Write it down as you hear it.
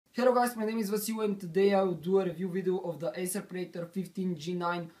Hello guys, my name is Vasil and today I will do a review video of the Acer Predator 15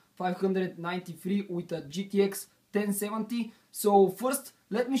 G9-593 with a GTX 1070. So first,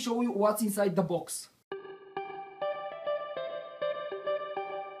 let me show you what's inside the box.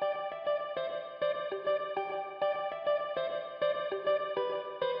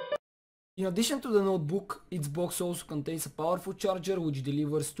 In addition to the notebook, its box also contains a powerful charger which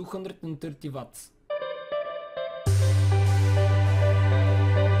delivers 230 watts.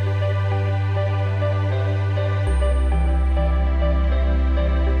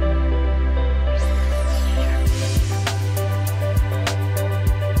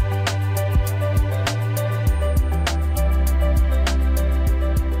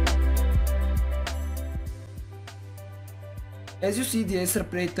 As you see, the Acer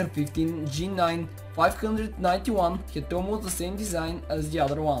Predator 15 G9-591 had almost the same design as the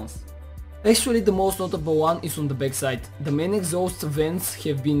other ones. Actually, the most notable one is on the backside. The main exhaust vents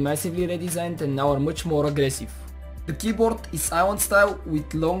have been massively redesigned and now are much more aggressive. The keyboard is island style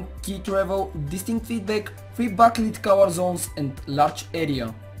with long key travel, distinct feedback, 3 backlit color zones and large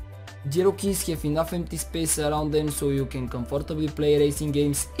area. The arrow keys have enough empty space around them so you can comfortably play racing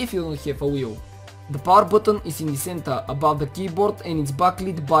games if you don't have a wheel. The power button is in the center above the keyboard and it's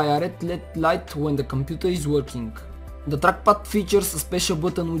backlit by a red LED light when the computer is working. The trackpad features a special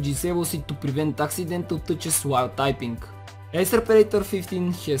button which disables it to prevent accidental touches while typing. Acer Predator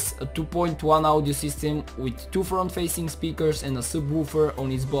 15 has a 2.1 audio system with 2 front-facing speakers and a subwoofer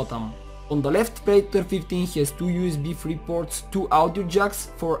on its bottom. On the left, Predator 15 has 2 USB 3 ports, 2 audio jacks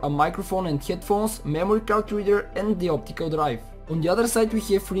for a microphone and headphones, memory card reader and the optical drive. On the other side we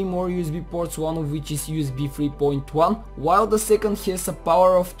have 3 more USB ports, one of which is USB 3.1, while the second has a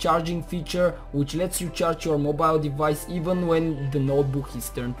power off charging feature which lets you charge your mobile device even when the notebook is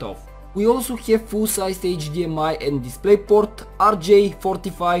turned off. We also have full-sized HDMI and DisplayPort,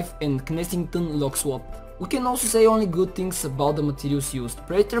 RJ45 and Kensington lock slot. We can also say only good things about the materials used.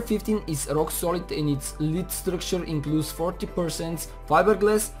 Predator 15 is rock solid and its lid structure includes 40%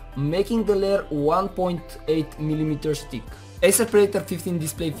 fiberglass, making the layer 1.8mm thick. Acer Predator 15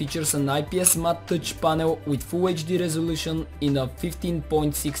 display features an IPS matte touch panel with Full HD resolution in a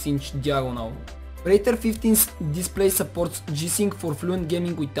 15.6-inch diagonal. Predator 15's display supports G-Sync for fluent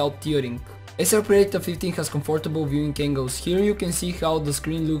gaming without tearing. Acer Predator 15 has comfortable viewing angles. Here you can see how the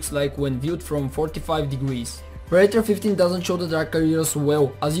screen looks like when viewed from 45 degrees. Predator 15 doesn't show the dark areas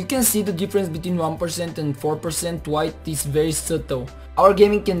well. As you can see, the difference between 1% and 4% white is very subtle. Our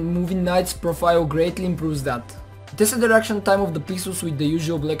gaming and movie nights profile greatly improves that. Tested the reaction time of the pixels with the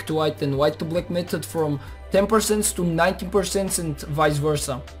usual black to white and white to black method from 10% to 19% and vice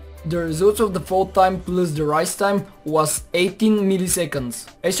versa. The results of the fall time plus the rise time was 18 milliseconds.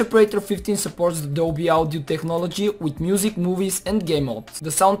 Acer Predator 15 supports the Dolby Audio technology with music, movies and game modes.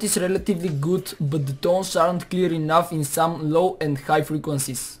 The sound is relatively good, but the tones aren't clear enough in some low and high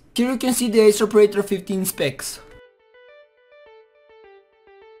frequencies. Here you can see the Acer Predator 15 specs.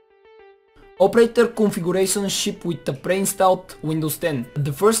 Operator configuration ship with the pre-installed Windows 10. At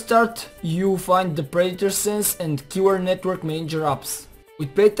the first start, you find the Predator Sense and Keyword Network Manager apps.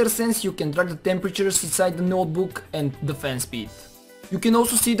 With Predator Sense you can track the temperatures inside the notebook and the fan speed. You can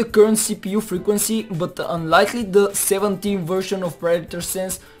also see the current CPU frequency, but unlike the 17 version of Predator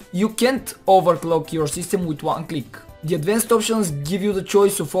Sense, you can't overclock your system with one click. The advanced options give you the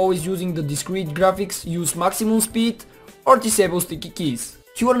choice of always using the discrete graphics, use maximum speed or disable sticky keys.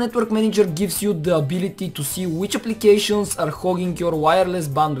 Keyword Network Manager gives you the ability to see which applications are hogging your wireless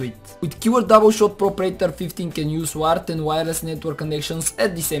bandwidth. With Keyword Doubleshot Pro, Predator 15 can use wired and wireless network connections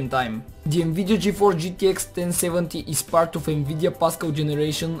at the same time. The NVIDIA GeForce GTX 1070 is part of NVIDIA Pascal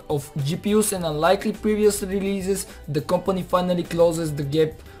generation of GPUs, and unlike previous releases, the company finally closes the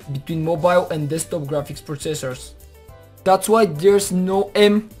gap between mobile and desktop graphics processors. That's why there's no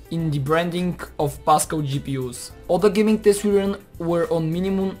M in the branding of Pascal GPUs. All the gaming tests we ran were on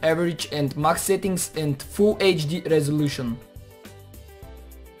minimum, average and max settings and full HD resolution.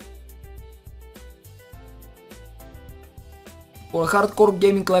 For a hardcore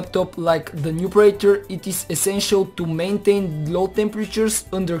gaming laptop like the new Predator, it is essential to maintain low temperatures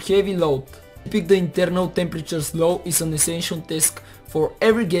under heavy load. Keeping the internal temperatures low is an essential task for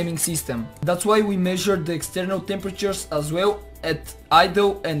every gaming system. That's why we measure the external temperatures as well at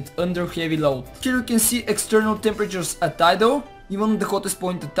idle and under heavy load. Here you can see external temperatures at idle. Even the hottest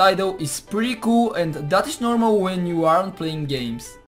point at idle is pretty cool, and that is normal when you aren't playing games.